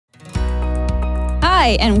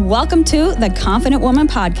Hi, and welcome to the Confident Woman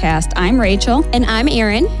Podcast. I'm Rachel. And I'm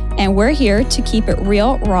Erin. And we're here to keep it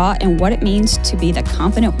real, raw, and what it means to be the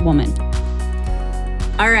confident woman.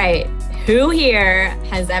 All right. Who here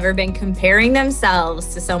has ever been comparing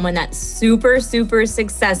themselves to someone that's super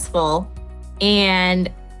successful,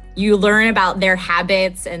 and you learn about their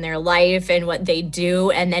habits and their life and what they do,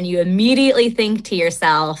 and then you immediately think to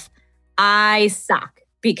yourself, I suck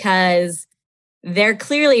because they're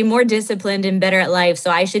clearly more disciplined and better at life, so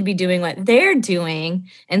I should be doing what they're doing.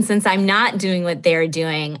 And since I'm not doing what they're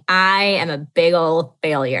doing, I am a big old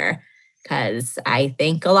failure, because I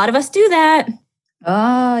think a lot of us do that.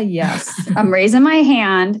 Yes. I'm raising my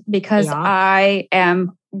hand because I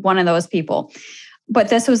am one of those people. But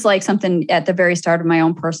this was like something at the very start of my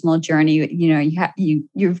own personal journey.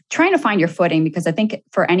 You're trying to find your footing, because I think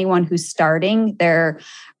for anyone who's starting their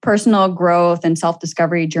personal growth and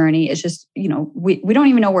self-discovery journey, it's just, we don't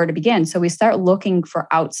even know where to begin. So we start looking for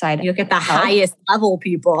outside. You look at the highest level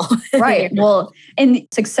people. Right. Well, and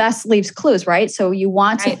success leaves clues, right? So you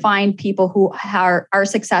want to find people who are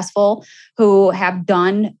successful, who have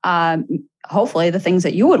done, hopefully, the things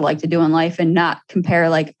that you would like to do in life, and not compare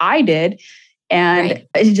like I did. And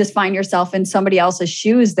you just find yourself in somebody else's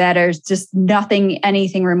shoes that are just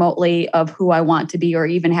anything remotely of who I want to be or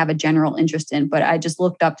even have a general interest in. But I just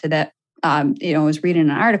looked up to that, I was reading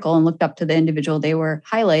an article and looked up to the individual they were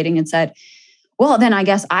highlighting and said, well, then I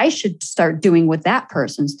guess I should start doing what that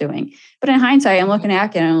person's doing. But in hindsight, I'm looking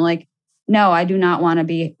at it and I'm like, no, I do not want to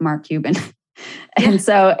be Mark Cuban. And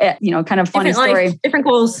so, kind of funny story. Life, different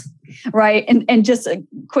goals. Right. And just a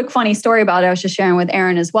quick funny story about it, I was just sharing with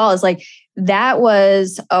Erin as well, is like, that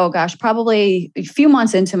was, probably a few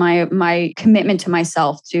months into my commitment to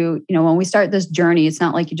myself to, when we start this journey, it's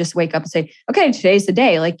not like you just wake up and say, okay, today's the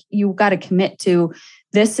day. Like, you got to commit to,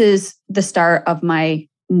 this is the start of my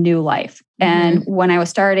new life. And when I was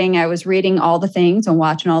starting, I was reading all the things and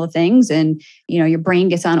watching all the things. And, your brain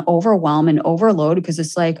gets on overwhelm and overload, because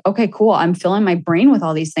it's like, okay, cool. I'm filling my brain with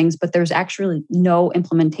all these things, but there's actually no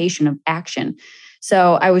implementation of action.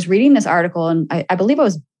 So I was reading this article, and I believe it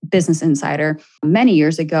was Business Insider many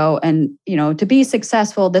years ago. And, to be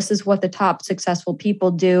successful, this is what the top successful people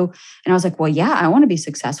do. And I was like, well, yeah, I want to be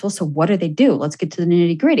successful. So what do they do? Let's get to the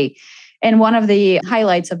nitty gritty. And one of the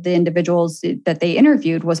highlights of the individuals that they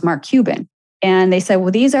interviewed was Mark Cuban. And they said,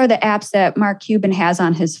 well, these are the apps that Mark Cuban has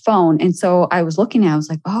on his phone. And so I was looking at it, I was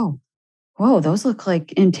like, oh, whoa, those look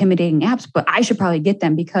like intimidating apps, but I should probably get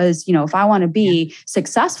them, because, if I want to be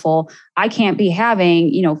successful, I can't be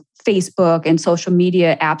having, Facebook and social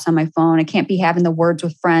media apps on my phone. I can't be having the Words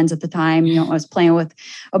with Friends at the time. I was playing with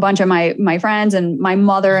a bunch of my friends and my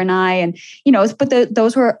mother and I, and,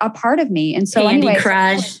 those were a part of me. And so Candy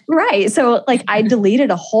Crush. Right. So like, I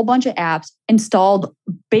deleted a whole bunch of apps, installed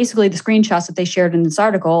basically the screenshots that they shared in this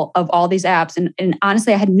article of all these apps. And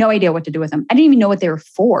honestly, I had no idea what to do with them. I didn't even know what they were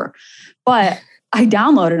for, but I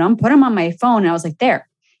downloaded them, put them on my phone, and I was like, there,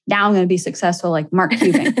 now I'm going to be successful like Mark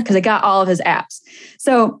Cuban, because I got all of his apps.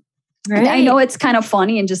 So I know it's kind of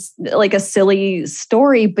funny and just like a silly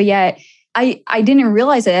story, but yet I didn't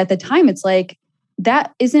realize it at the time. It's like,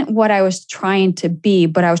 that isn't what I was trying to be,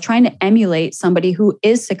 but I was trying to emulate somebody who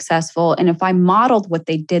is successful. And if I modeled what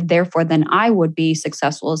they did, therefore, then I would be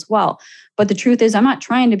successful as well. But the truth is, I'm not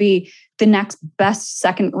trying to be the next best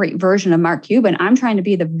second-rate version of Mark Cuban. I'm trying to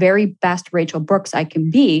be the very best Rachel Brooks I can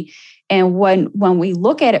be. And when we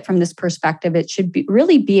look at it from this perspective, it should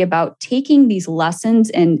really be about taking these lessons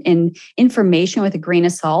and information with a grain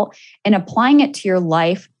of salt and applying it to your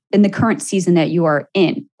life in the current season that you are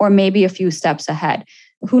in, or maybe a few steps ahead.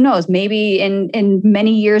 Who knows? Maybe in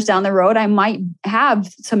many years down the road, I might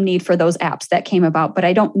have some need for those apps that came about, but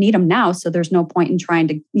I don't need them now. So there's no point in trying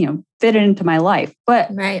to, fit it into my life. But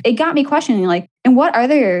It got me questioning, like, in what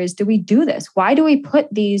other areas do we do this? Why do we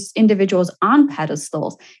put these individuals on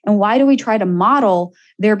pedestals? And why do we try to model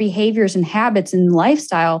their behaviors and habits and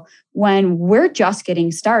lifestyle when we're just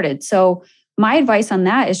getting started? So my advice on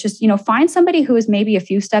that is just, find somebody who is maybe a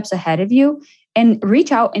few steps ahead of you and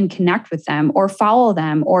reach out and connect with them, or follow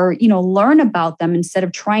them, or, learn about them, instead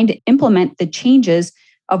of trying to implement the changes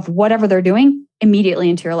of whatever they're doing immediately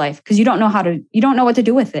into your life, because you don't know what to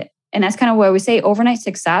do with it. And that's kind of why we say overnight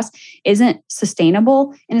success isn't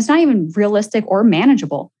sustainable, and it's not even realistic or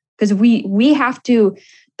manageable, because we have to,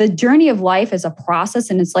 the journey of life is a process,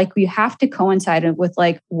 and it's like we have to coincide with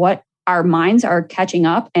like what our minds are catching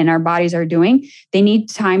up and our bodies are doing. They need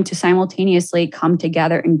time to simultaneously come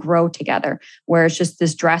together and grow together, where it's just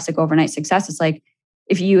this drastic overnight success. It's like,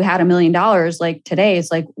 if you had $1 million, like today,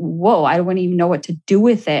 it's like, whoa, I wouldn't even know what to do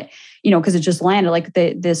with it, because it just landed. Like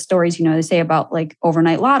the stories, they say about like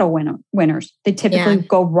overnight lotto winners, they typically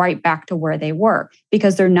go right back to where they were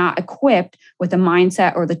because they're not equipped with the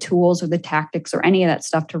mindset or the tools or the tactics or any of that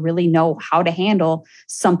stuff to really know how to handle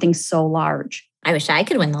something so large. I wish I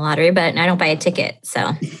could win the lottery, but I don't buy a ticket.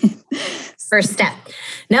 So first step.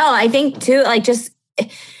 No, I think too, I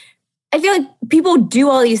feel like people do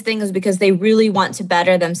all these things because they really want to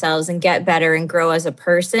better themselves and get better and grow as a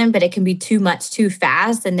person, but it can be too much too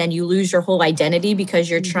fast. And then you lose your whole identity because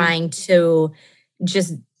you're trying to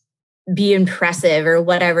just be impressive or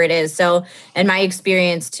whatever it is. So in my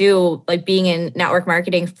experience too, like being in network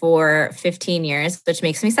marketing for 15 years, which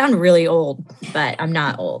makes me sound really old, but I'm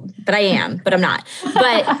not old, but I am, but I'm not.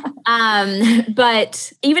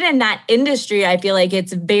 But even in that industry, I feel like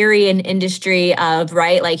it's very an industry of,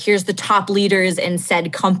 right, like here's the top leaders in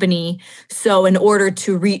said company. So in order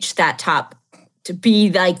to reach that top, to be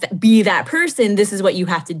that person, this is what you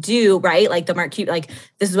have to do, right? Like the market, like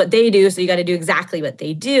this is what they do. So you got to do exactly what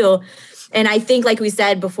they do. And I think, like we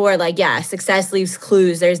said before, success leaves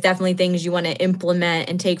clues. There's definitely things you want to implement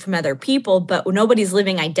and take from other people, but nobody's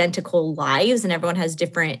living identical lives and everyone has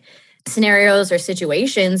different scenarios or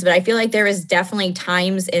situations. But I feel like there was definitely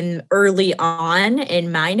times in early on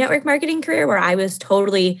in my network marketing career where I was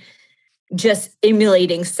totally just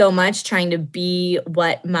emulating so much, trying to be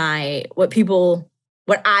what I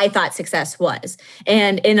thought success was.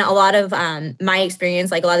 And in a lot of my experience,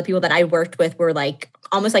 like a lot of people that I worked with were like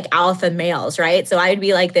almost like alpha males, right? So I would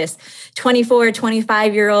be like this 24,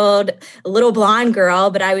 25-year-old little blonde girl,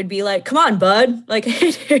 but I would be like, come on, bud. Like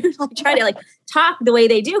try to talk the way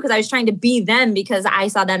they do because I was trying to be them because I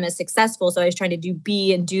saw them as successful. So I was trying to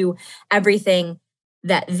do everything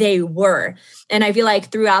that they were. And I feel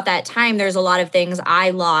like throughout that time, there's a lot of things I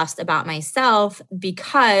lost about myself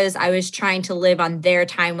because I was trying to live on their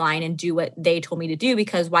timeline and do what they told me to do,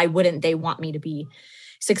 because why wouldn't they want me to be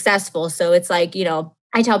successful? So it's like,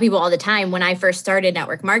 I tell people all the time, when I first started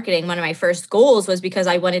network marketing, one of my first goals was because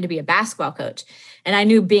I wanted to be a basketball coach. And I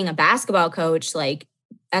knew being a basketball coach,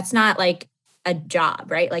 that's not like a job,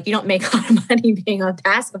 right? Like you don't make a lot of money being a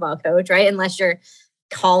basketball coach, right? Unless you're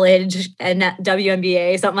college and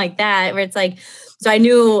WNBA, something like that, where it's like, so I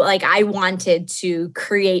knew I wanted to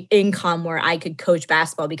create income where I could coach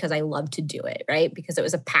basketball because I love to do it, right? Because it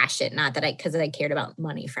was a passion, not that because I cared about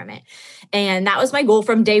money from it. And that was my goal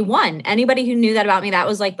from day one. Anybody who knew that about me, that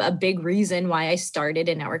was like a big reason why I started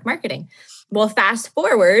in network marketing. Well, fast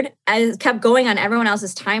forward, I kept going on everyone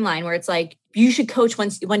else's timeline where it's like, you should coach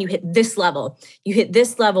when you hit this level. You hit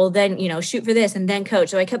this level, then, shoot for this and then coach.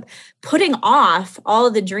 So I kept putting off all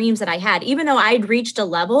of the dreams that I had, even though I'd reached a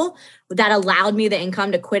level that allowed me the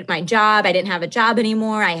income to quit my job. I didn't have a job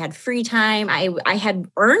anymore. I had free time. I had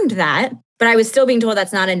earned that, but I was still being told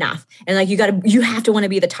that's not enough. And you have to want to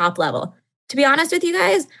be the top level. To be honest with you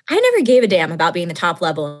guys, I never gave a damn about being the top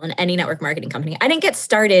level in any network marketing company. I didn't get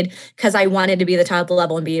started because I wanted to be the top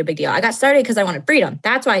level and be a big deal. I got started because I wanted freedom.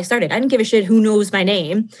 That's why I started. I didn't give a shit who knows my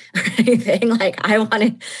name or anything. I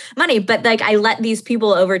wanted money, but I let these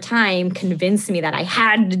people over time convince me that I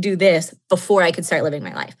had to do this before I could start living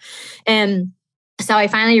my life. And so I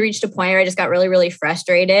finally reached a point where I just got really, really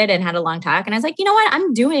frustrated and had a long talk. And I was like, you know what?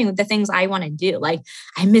 I'm doing the things I want to do.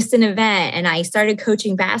 I missed an event and I started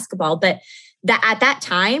coaching basketball, but at that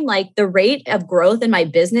time, the rate of growth in my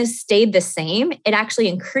business stayed the same. It actually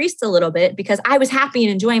increased a little bit because I was happy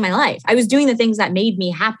and enjoying my life. I was doing the things that made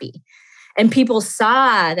me happy. And people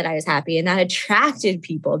saw that I was happy, and that attracted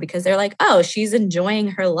people because they're like, oh, she's enjoying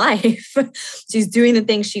her life. She's doing the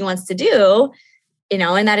things she wants to do.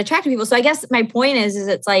 And that attracted people. So I guess my point is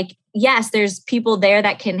it's like, yes, there's people there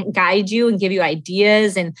that can guide you and give you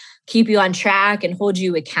ideas and keep you on track and hold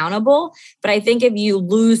you accountable. But I think if you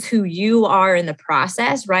lose who you are in the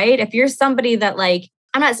process, right? If you're somebody that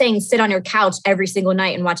I'm not saying sit on your couch every single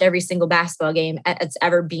night and watch every single basketball game that's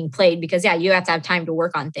ever being played, because you have to have time to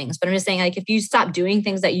work on things. But I'm just saying if you stop doing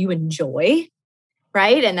things that you enjoy,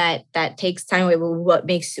 right? And that takes time away with what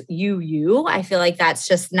makes you, I feel like that's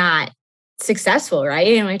just not successful, right?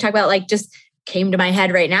 And when we talk about just came to my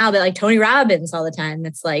head right now, that Tony Robbins all the time,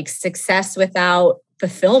 it's success without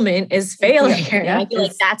fulfillment is failure. Yeah, I feel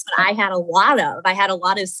like that's what I had a lot of. I had a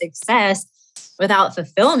lot of success without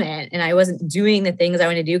fulfillment, and I wasn't doing the things I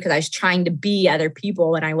wanted to do because I was trying to be other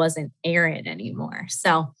people and I wasn't Erin anymore.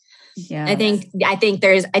 So yeah, I think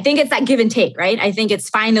it's that give and take, right? I think it's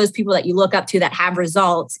find those people that you look up to that have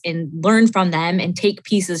results and learn from them and take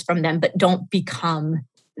pieces from them, but don't become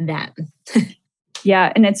them.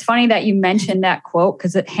 Yeah. And it's funny that you mentioned that quote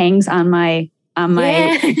because it hangs on my on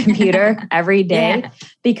my computer every day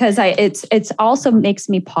because it's also makes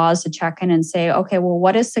me pause to check in and say, okay, well,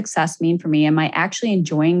 what does success mean for me? Am I actually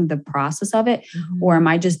enjoying the process of it? Or am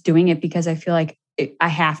I just doing it because I feel like I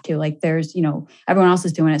have to? Like there's, everyone else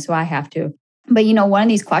is doing it, so I have to. But, one of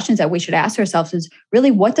these questions that we should ask ourselves is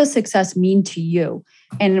really, what does success mean to you?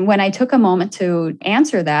 And when I took a moment to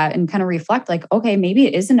answer that and kind of reflect, like, okay, maybe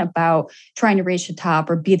it isn't about trying to reach the top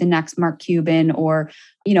or be the next Mark Cuban or,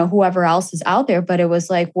 whoever else is out there, but it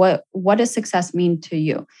was like, what does success mean to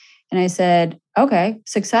you? And I said, okay,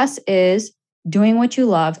 success is doing what you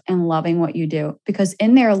love and loving what you do, because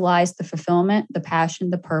in there lies the fulfillment, the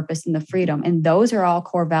passion, the purpose, and the freedom. And those are all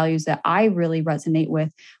core values that I really resonate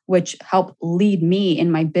with, which help lead me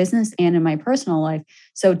in my business and in my personal life.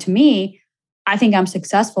 So to me, I think I'm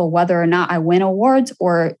successful whether or not I win awards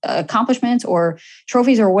or accomplishments or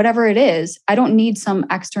trophies or whatever it is. I don't need some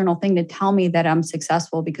external thing to tell me that I'm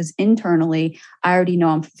successful, because internally, I already know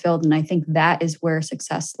I'm fulfilled. And I think that is where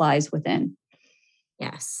success lies within.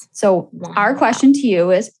 Yes. So our question to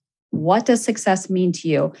you is, what does success mean to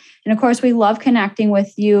you? And of course, we love connecting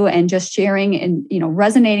with you and just sharing and,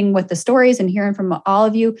 resonating with the stories and hearing from all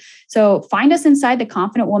of you. So find us inside the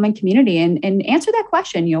Confident Woman community and answer that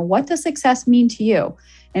question. What does success mean to you?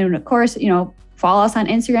 And of course, follow us on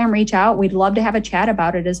Instagram, reach out. We'd love to have a chat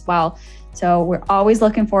about it as well. So we're always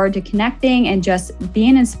looking forward to connecting and just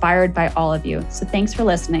being inspired by all of you. So thanks for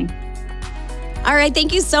listening. All right.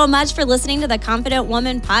 Thank you so much for listening to the Confident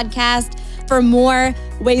Woman podcast. For more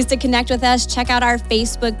ways to connect with us, check out our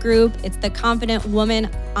Facebook group. It's the Confident Woman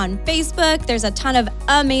on Facebook. There's a ton of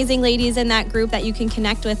amazing ladies in that group that you can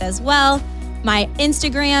connect with as well. My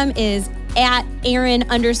Instagram is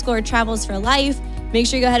 @Erin_travels4life. Make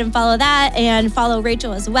sure you go ahead and follow that and follow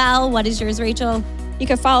Rachel as well. What is yours, Rachel? You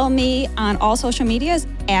can follow me on all social medias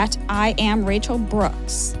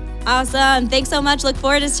 @IamRachelBrooks. Awesome. Thanks so much. Look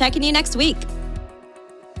forward to checking you next week.